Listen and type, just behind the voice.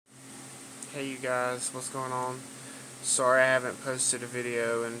Hey you guys, what's going on? Sorry I haven't posted a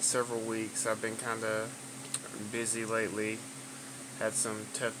video in several weeks. I've been kind of busy lately. Had some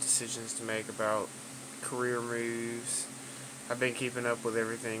tough decisions to make about career moves. I've been keeping up with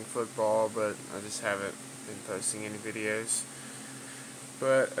everything football, but I just haven't been posting any videos.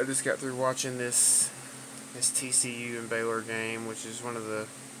 But I just got through watching this TCU and Baylor game, which is one of the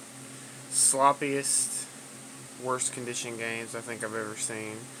sloppiest, worst condition games I think I've ever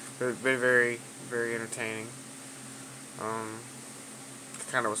seen. But very, very entertaining.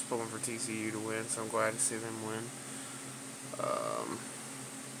 Kind of was pulling for TCU to win, so I'm glad to see them win.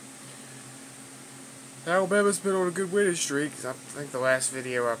 Alabama's been on a good winning streak. I think the last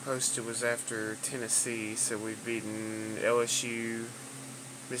video I posted was after Tennessee, so we've beaten LSU,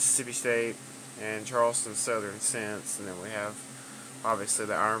 Mississippi State, and Charleston Southern since, and then we have, obviously,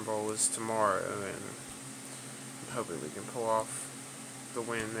 the Iron Bowl is tomorrow, and I'm hoping we can pull off the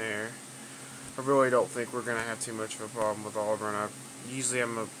win there. I really don't think we're going to have too much of a problem with Auburn. Usually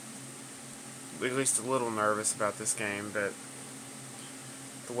I'm at least a little nervous about this game, but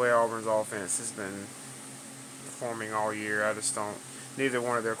the way Auburn's offense has been performing all year, I just don't. Neither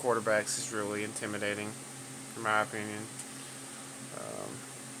one of their quarterbacks is really intimidating, in my opinion.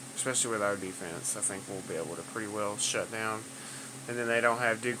 Especially with our defense, I think we'll be able to pretty well shut down. And then they don't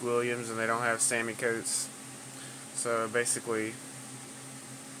have Duke Williams and they don't have Sammy Coates. So basically,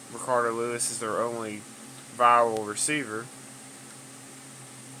 Ricardo Lewis is their only viable receiver.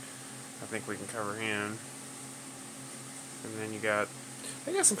 I think we can cover him. And then they got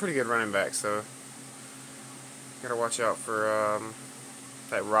some pretty good running backs, so gotta watch out for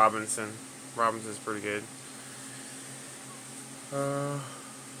that Robinson. Robinson's pretty good. But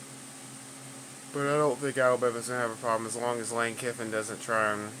I don't think Alabama's gonna have a problem as long as Lane Kiffin doesn't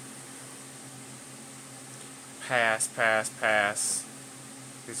try and pass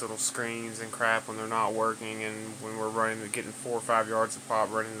these little screens and crap when they're not working, and when we're getting 4 or 5 yards a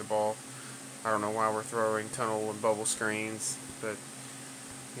pop running the ball. I don't know why we're throwing tunnel and bubble screens, but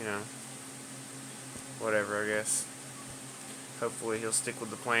you know, whatever, I guess. Hopefully he'll stick with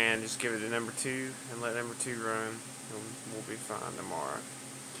the plan, just give it to number 2 and let number 2 run, and we'll be fine tomorrow.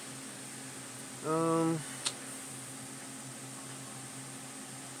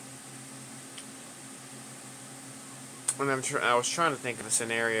 I was trying to think of a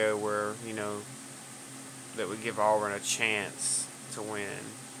scenario where, that would give Auburn a chance to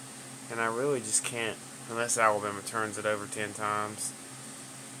win. And I really just can't, unless Alabama turns it over 10 times.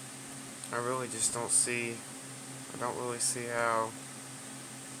 I really just don't really see how,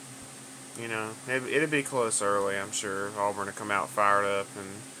 it'd be close early, I'm sure. Auburn will come out fired up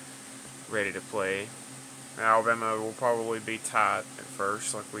and ready to play. Alabama will probably be tight at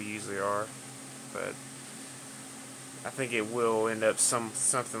first, like we usually are. But I think it will end up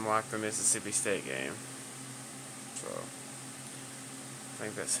something like the Mississippi State game. So I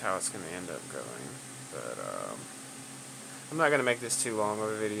think that's how it's going to end up going. But I'm not going to make this too long of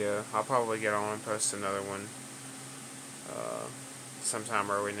a video. I'll probably get on and post another one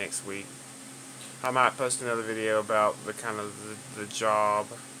sometime early next week. I might post another video about the kind of the job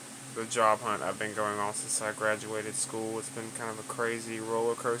hunt I've been going on since I graduated school. It's been kind of a crazy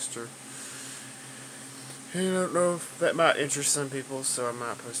roller coaster. And I don't know if that might interest some people, so I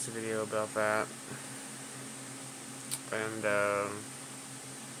might post a video about that. And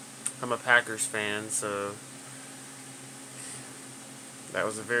I'm a Packers fan, so that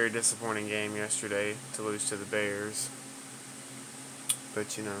was a very disappointing game yesterday to lose to the Bears.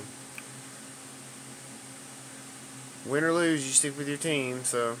 But win or lose, you stick with your team.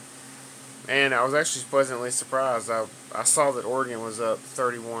 So, and I was actually pleasantly surprised. I saw that Oregon was up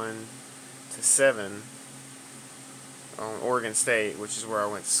 31-7 on Oregon State, which is where I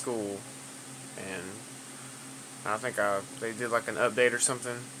went to school, and I think they did like an update or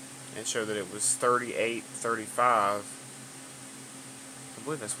something and showed that it was 38-35. I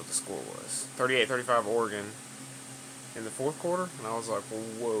believe that's what the score was. 38-35 Oregon in the fourth quarter, and I was like,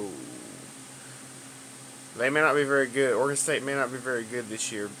 whoa. They may not be very good. Oregon State may not be very good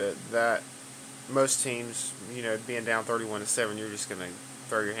this year, but most teams, being down 31-7, you're just gonna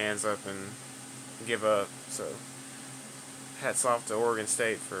throw your hands up and give up. So hats off to Oregon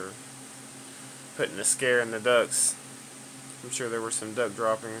State for putting a scare in the Ducks. I'm sure there were some duck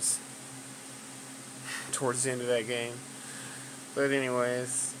droppings towards the end of that game. But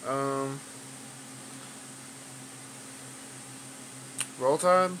anyways, Roll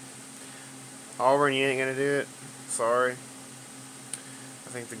Tide. Auburn, you ain't gonna do it. Sorry.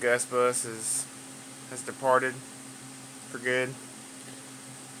 I think the Gus bus has departed for good.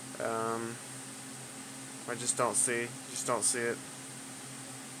 I just don't see it.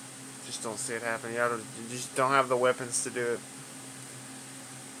 just don't see it happening. You just don't have the weapons to do it.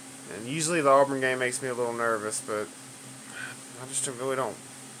 And usually the Auburn game makes me a little nervous, but I just really don't.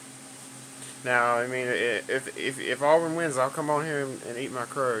 Now, I mean, if Auburn wins, I'll come on here and eat my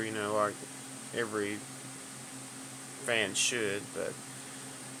crow, you know, like every fan should, but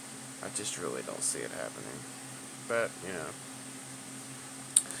I just really don't see it happening. But, you know,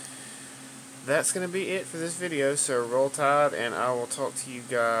 that's going to be it for this video, so roll tide, and I will talk to you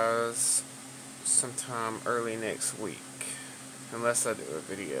guys sometime early next week. Unless I do a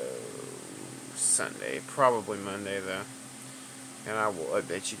video Sunday, probably Monday though. And I will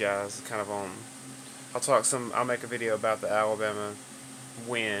update you guys kind of on, I'll make a video about the Alabama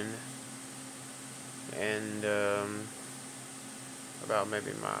win, and about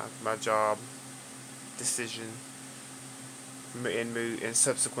maybe my job decision and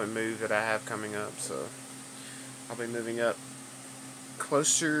subsequent move that I have coming up. So I'll be moving up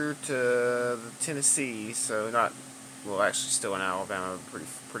closer to Tennessee, so not, well, actually still in Alabama,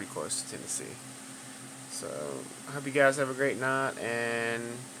 pretty close to Tennessee. So I hope you guys have a great night and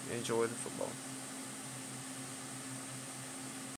enjoy the football.